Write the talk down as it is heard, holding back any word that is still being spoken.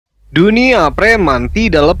Dunia preman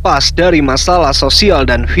tidak lepas dari masalah sosial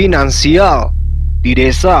dan finansial. Di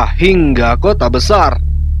desa hingga kota besar,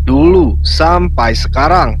 dulu sampai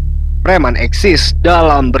sekarang, preman eksis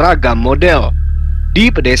dalam beragam model. Di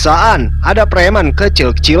pedesaan, ada preman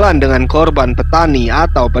kecil-kecilan dengan korban petani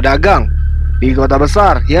atau pedagang. Di kota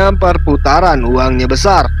besar, yang perputaran uangnya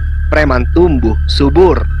besar, preman tumbuh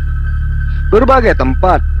subur. Berbagai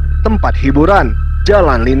tempat hiburan,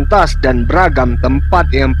 jalan lintas, dan beragam tempat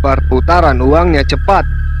yang perputaran uangnya cepat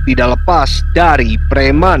tidak lepas dari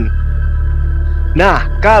preman. Nah,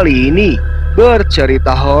 kali ini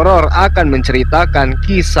bercerita horor akan menceritakan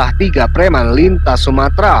kisah 3 preman lintas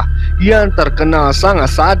Sumatera yang terkenal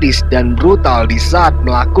sangat sadis dan brutal di saat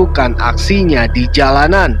melakukan aksinya di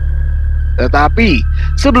jalanan. Tetapi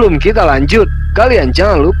sebelum kita lanjut, kalian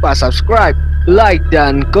jangan lupa subscribe, like,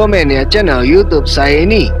 dan komen ya channel YouTube saya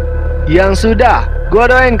ini. Yang sudah, gua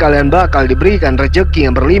doain kalian bakal diberikan rezeki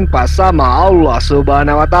yang berlimpah sama Allah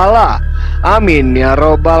Subhanahu wa Ta'ala. Amin ya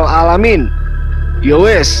robbal alamin. Yo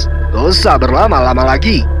wes, gak usah berlama-lama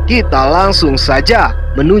lagi, kita langsung saja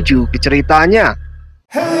menuju ke ceritanya.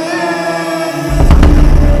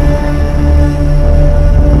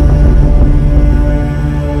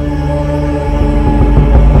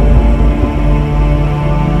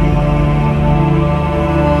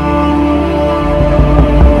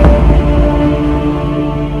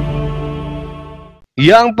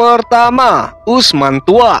 Yang pertama, Usman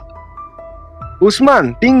tua.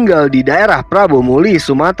 Usman tinggal di daerah Prabomuli,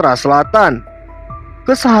 Sumatera Selatan.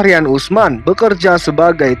 Keseharian Usman bekerja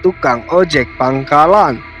sebagai tukang ojek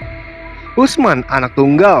pangkalan. Usman anak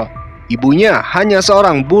tunggal, ibunya hanya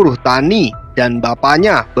seorang buruh tani dan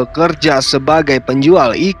bapaknya bekerja sebagai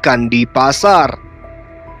penjual ikan di pasar.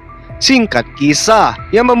 Singkat kisah,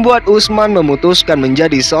 yang membuat Usman memutuskan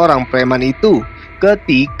menjadi seorang preman itu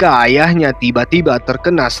ketika ayahnya tiba-tiba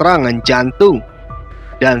terkena serangan jantung.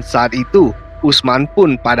 Dan saat itu, Usman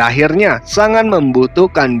pun pada akhirnya sangat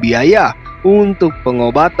membutuhkan biaya untuk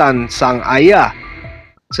pengobatan sang ayah.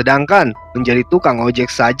 Sedangkan menjadi tukang ojek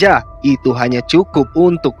saja itu hanya cukup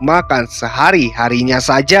untuk makan sehari-harinya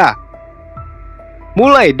saja.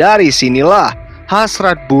 Mulai dari sinilah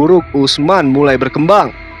hasrat buruk Usman mulai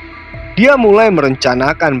berkembang. Dia mulai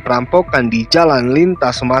merencanakan perampokan di jalan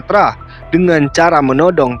lintas Sumatera dengan cara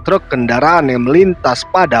menodong truk kendaraan yang melintas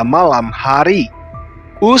pada malam hari.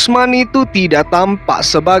 Usman itu tidak tampak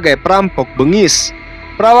sebagai perampok bengis.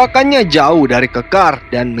 Perawakannya jauh dari kekar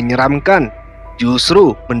dan menyeramkan,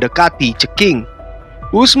 justru mendekati ceking.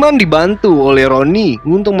 Usman dibantu oleh Roni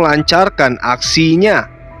untuk melancarkan aksinya.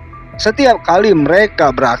 Setiap kali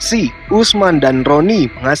mereka beraksi, Usman dan Roni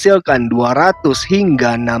menghasilkan 200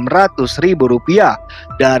 hingga 600 ribu rupiah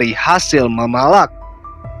dari hasil memalak.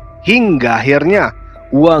 Hingga akhirnya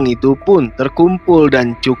uang itu pun terkumpul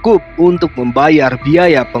dan cukup untuk membayar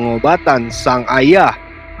biaya pengobatan sang ayah.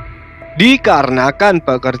 Dikarenakan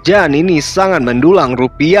pekerjaan ini sangat mendulang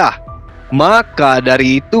rupiah, maka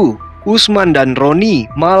dari itu Usman dan Roni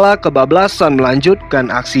malah kebablasan melanjutkan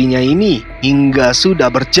aksinya ini hingga sudah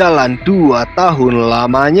berjalan 2 tahun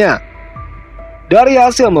lamanya. Dari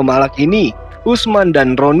hasil memalak ini, Usman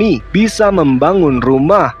dan Roni bisa membangun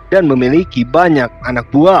rumah dan memiliki banyak anak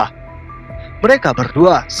buah. Mereka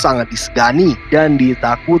berdua sangat disegani dan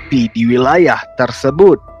ditakuti di wilayah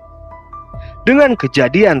tersebut. Dengan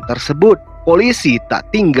kejadian tersebut, polisi tak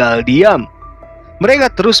tinggal diam.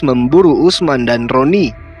 Mereka terus memburu Usman dan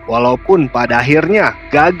Roni, walaupun pada akhirnya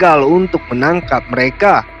gagal untuk menangkap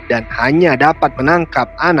mereka dan hanya dapat menangkap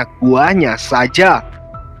anak buahnya saja.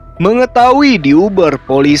 Mengetahui diuber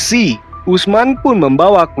polisi, Usman pun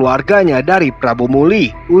membawa keluarganya dari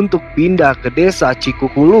Prabomuli untuk pindah ke desa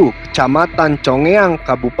Cikukulu, Kecamatan Congeang,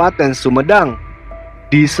 Kabupaten Sumedang.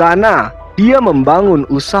 Di sana, dia membangun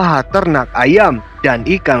usaha ternak ayam dan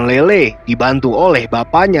ikan lele dibantu oleh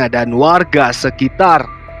bapaknya dan warga sekitar.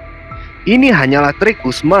 Ini hanyalah trik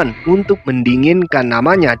Usman untuk mendinginkan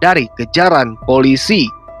namanya dari kejaran polisi.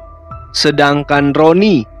 Sedangkan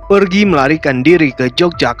Roni pergi melarikan diri ke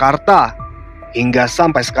Yogyakarta. Hingga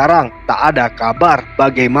sampai sekarang tak ada kabar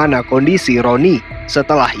bagaimana kondisi Roni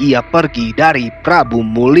setelah ia pergi dari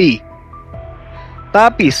Prabomuli.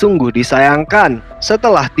 Tapi sungguh disayangkan,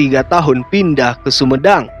 setelah 3 tahun pindah ke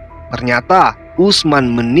Sumedang, ternyata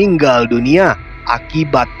Usman meninggal dunia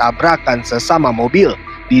akibat tabrakan sesama mobil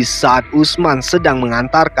di saat Usman sedang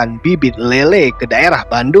mengantarkan bibit lele ke daerah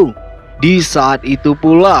Bandung. Di saat itu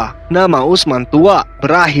pula, nama Usman tua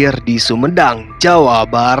berakhir di Sumedang, Jawa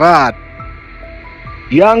Barat.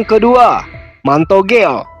 Yang kedua,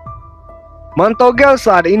 Mantogel. Mantogel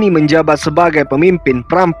saat ini menjabat sebagai pemimpin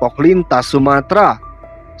perampok lintas Sumatera.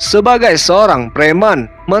 Sebagai seorang preman,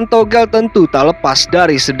 Mantogel tentu tak lepas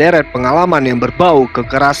dari sederet pengalaman yang berbau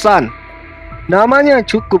kekerasan. Namanya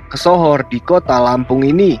cukup kesohor di kota Lampung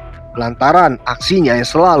ini, lantaran aksinya yang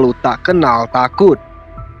selalu tak kenal takut.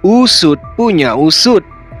 Usut punya usut.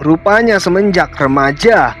 Rupanya semenjak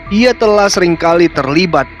remaja, ia telah seringkali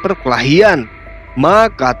terlibat perkelahian.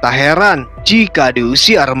 Maka tak heran jika di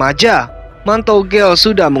usia remaja, Mantogel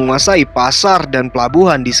sudah menguasai pasar dan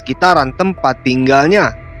pelabuhan di sekitaran tempat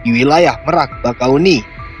tinggalnya di wilayah Merak, Bakauni.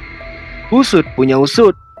 Usut punya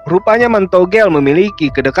usut. Rupanya Mantogel memiliki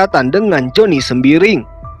kedekatan dengan Joni Sembiring,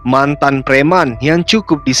 mantan preman yang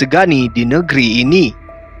cukup disegani di negeri ini.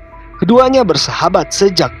 Keduanya bersahabat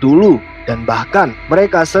sejak dulu, dan bahkan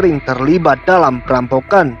mereka sering terlibat dalam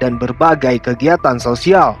perampokan dan berbagai kegiatan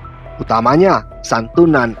sosial, utamanya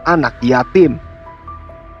santunan anak yatim.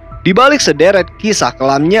 Di balik sederet kisah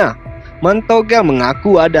kelamnya, Mantogel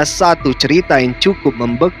mengaku ada satu cerita yang cukup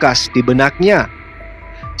membekas di benaknya.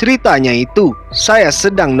 Ceritanya itu, saya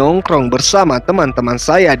sedang nongkrong bersama teman-teman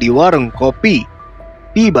saya di warung kopi.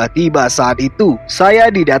 Tiba-tiba saat itu,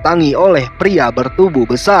 saya didatangi oleh pria bertubuh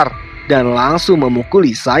besar dan langsung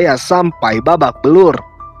memukuli saya sampai babak belur.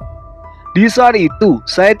 Di saat itu,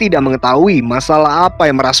 saya tidak mengetahui masalah apa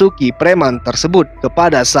yang merasuki preman tersebut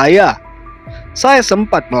kepada saya. Saya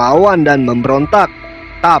sempat melawan dan memberontak,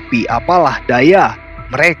 tapi apalah daya,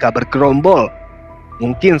 mereka bergerombol.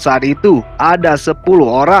 Mungkin saat itu ada 10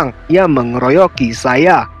 orang yang mengeroyoki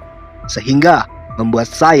saya, sehingga membuat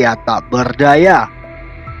saya tak berdaya.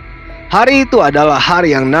 Hari itu adalah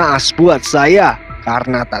hari yang naas buat saya,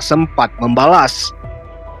 karena tak sempat membalas.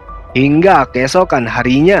 Hingga keesokan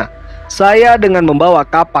harinya, saya dengan membawa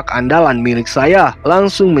kapak andalan milik saya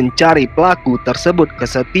langsung mencari pelaku tersebut ke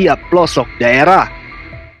setiap pelosok daerah.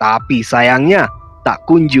 Tapi sayangnya tak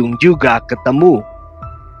kunjung juga ketemu.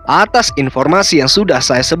 Atas informasi yang sudah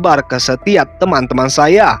saya sebar ke setiap teman-teman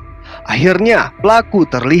saya, akhirnya pelaku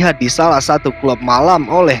terlihat di salah satu klub malam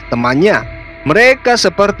oleh temannya. Mereka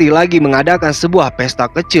seperti lagi mengadakan sebuah pesta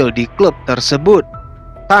kecil di klub tersebut.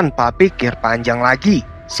 Tanpa pikir panjang lagi,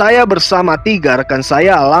 saya bersama 3 rekan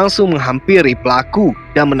saya langsung menghampiri pelaku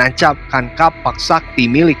dan menancapkan kapak sakti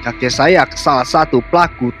milik kakek saya ke salah satu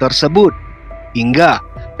pelaku tersebut. Hingga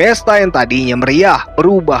pesta yang tadinya meriah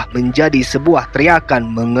berubah menjadi sebuah teriakan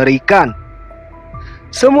mengerikan.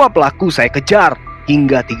 Semua pelaku saya kejar,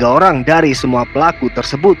 hingga 3 orang dari semua pelaku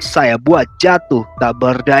tersebut saya buat jatuh tak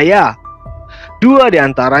berdaya. 2 di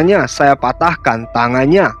antaranya saya patahkan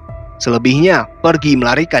tangannya. Selebihnya pergi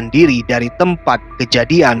melarikan diri dari tempat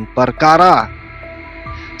kejadian perkara.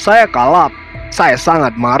 Saya kalap, saya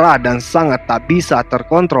sangat marah dan sangat tak bisa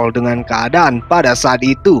terkontrol dengan keadaan pada saat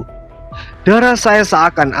itu. Darah saya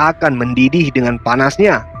seakan-akan mendidih dengan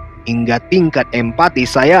panasnya, hingga tingkat empati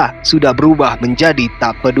saya sudah berubah menjadi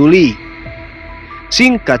tak peduli.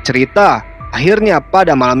 Singkat cerita, akhirnya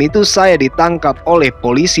pada malam itu saya ditangkap oleh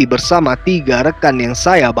polisi bersama 3 rekan yang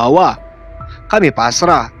saya bawa. Kami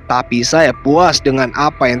pasrah, tapi saya puas dengan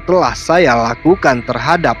apa yang telah saya lakukan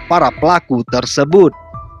terhadap para pelaku tersebut.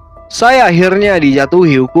 Saya akhirnya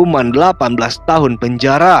dijatuhi hukuman 18 tahun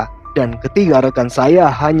penjara, dan ketiga rekan saya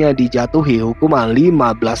hanya dijatuhi hukuman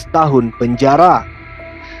 15 tahun penjara.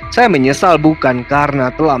 Saya menyesal bukan karena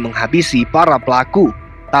telah menghabisi para pelaku,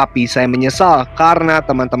 tapi saya menyesal karena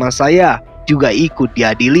teman-teman saya juga ikut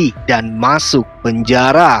diadili dan masuk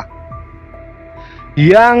penjara.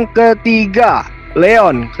 Yang ketiga,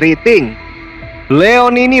 Leon Kriting.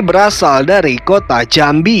 Leon ini berasal dari kota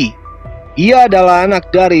Jambi. Ia adalah anak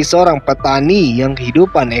dari seorang petani yang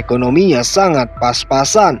kehidupan ekonominya sangat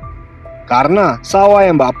pas-pasan, karena sawah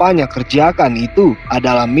yang bapaknya kerjakan itu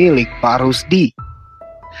adalah milik Pak Rusdi.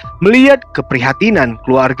 Melihat keprihatinan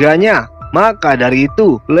keluarganya, maka dari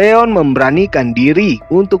itu Leon memberanikan diri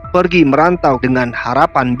untuk pergi merantau dengan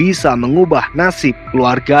harapan bisa mengubah nasib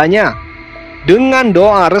keluarganya. Dengan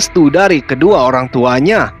doa restu dari kedua orang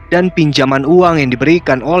tuanya dan pinjaman uang yang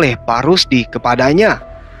diberikan oleh Pak Rusdi kepadanya,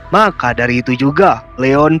 maka dari itu juga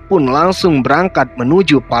Leon pun langsung berangkat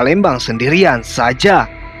menuju Palembang sendirian saja.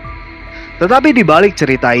 Tetapi di balik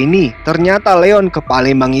cerita ini, ternyata Leon ke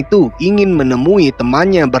Palembang itu ingin menemui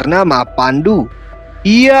temannya bernama Pandu.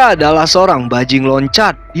 Ia adalah seorang bajing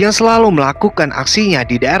loncat yang selalu melakukan aksinya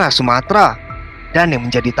di daerah Sumatera. Dan yang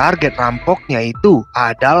menjadi target rampoknya itu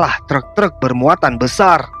adalah truk-truk bermuatan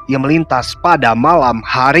besar yang melintas pada malam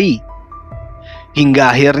hari.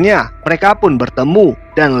 Hingga akhirnya mereka pun bertemu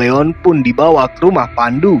dan Leon pun dibawa ke rumah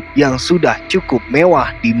Pandu yang sudah cukup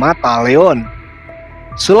mewah di mata Leon.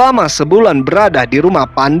 Selama sebulan berada di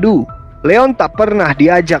rumah Pandu, Leon tak pernah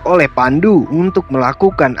diajak oleh Pandu untuk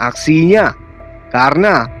melakukan aksinya.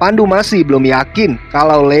 karena Pandu masih belum yakin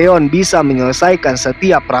kalau Leon bisa menyelesaikan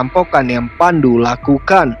setiap perampokan yang Pandu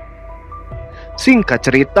lakukan. Singkat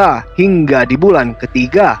cerita, hingga di bulan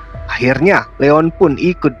ketiga, akhirnya Leon pun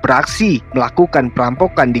ikut beraksi melakukan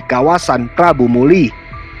perampokan di kawasan Prabu Muli.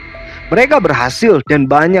 Mereka berhasil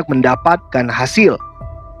dan banyak mendapatkan hasil.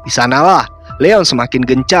 Di sanalah Leon semakin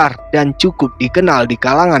gencar dan cukup dikenal di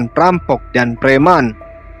kalangan perampok dan preman.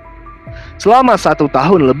 Selama 1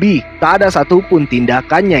 tahun lebih, tak ada satupun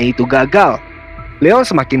tindakannya itu gagal. Leon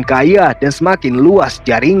semakin kaya dan semakin luas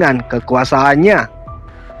jaringan kekuasaannya.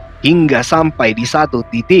 Hingga sampai di satu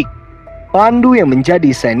titik, Pandu yang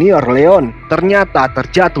menjadi senior Leon ternyata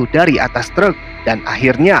terjatuh dari atas truk dan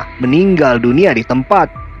akhirnya meninggal dunia di tempat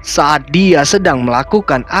saat dia sedang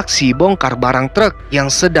melakukan aksi bongkar barang truk yang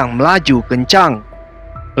sedang melaju kencang.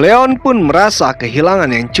 Leon pun merasa kehilangan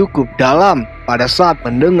yang cukup dalam pada saat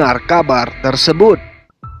mendengar kabar tersebut.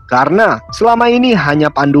 Karena selama ini hanya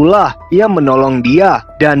Pandulah yang menolong dia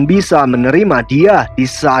dan bisa menerima dia di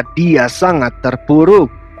saat dia sangat terpuruk.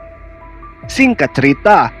 Singkat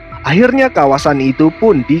cerita, akhirnya kawasan itu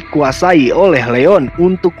pun dikuasai oleh Leon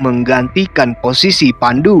untuk menggantikan posisi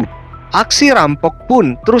Pandu. Aksi rampok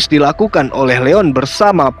pun terus dilakukan oleh Leon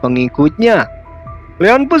bersama pengikutnya.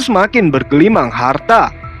 Leon pun semakin bergelimang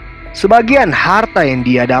harta. Sebagian harta yang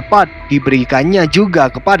dia dapat diberikannya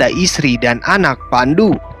juga kepada istri dan anak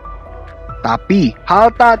Pandu. Tapi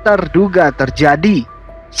hal tak terduga terjadi.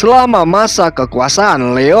 Selama masa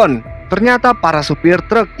kekuasaan Leon, ternyata para supir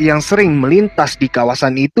truk yang sering melintas di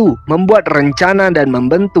kawasan itu membuat rencana dan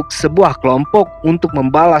membentuk sebuah kelompok untuk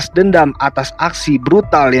membalas dendam atas aksi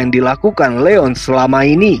brutal yang dilakukan Leon selama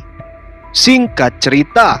ini. Singkat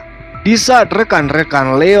cerita, di saat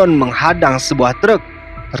rekan-rekan Leon menghadang sebuah truk,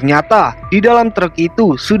 ternyata di dalam truk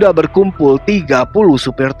itu sudah berkumpul 30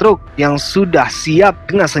 supir truk yang sudah siap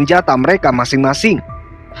dengan senjata mereka masing-masing.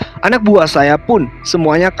 Anak buah saya pun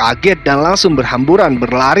semuanya kaget dan langsung berhamburan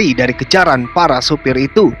berlari dari kejaran para supir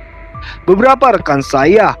itu. Beberapa rekan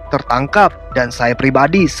saya tertangkap dan saya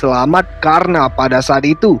pribadi selamat karena pada saat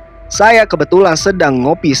itu saya kebetulan sedang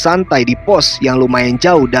ngopi santai di pos yang lumayan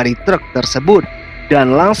jauh dari truk tersebut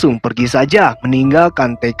dan langsung pergi saja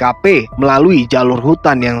meninggalkan TKP melalui jalur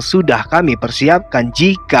hutan yang sudah kami persiapkan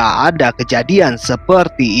jika ada kejadian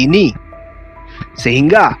seperti ini.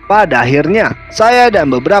 Sehingga pada akhirnya saya dan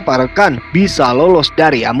beberapa rekan bisa lolos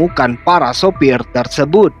dari amukan para sopir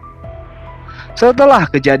tersebut. Setelah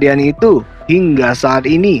kejadian itu, hingga saat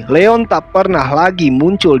ini Leon tak pernah lagi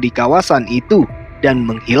muncul di kawasan itu dan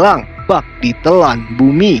menghilang bak ditelan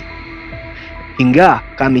bumi.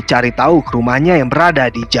 Hingga kami cari tahu ke rumahnya yang berada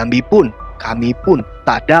di Jambi pun, kami pun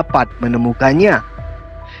tak dapat menemukannya.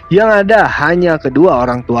 Yang ada hanya kedua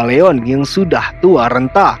orang tua Leon yang sudah tua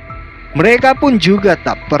renta. Mereka pun juga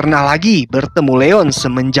tak pernah lagi bertemu Leon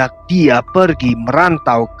semenjak dia pergi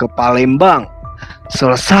merantau ke Palembang.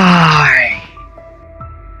 Selesai.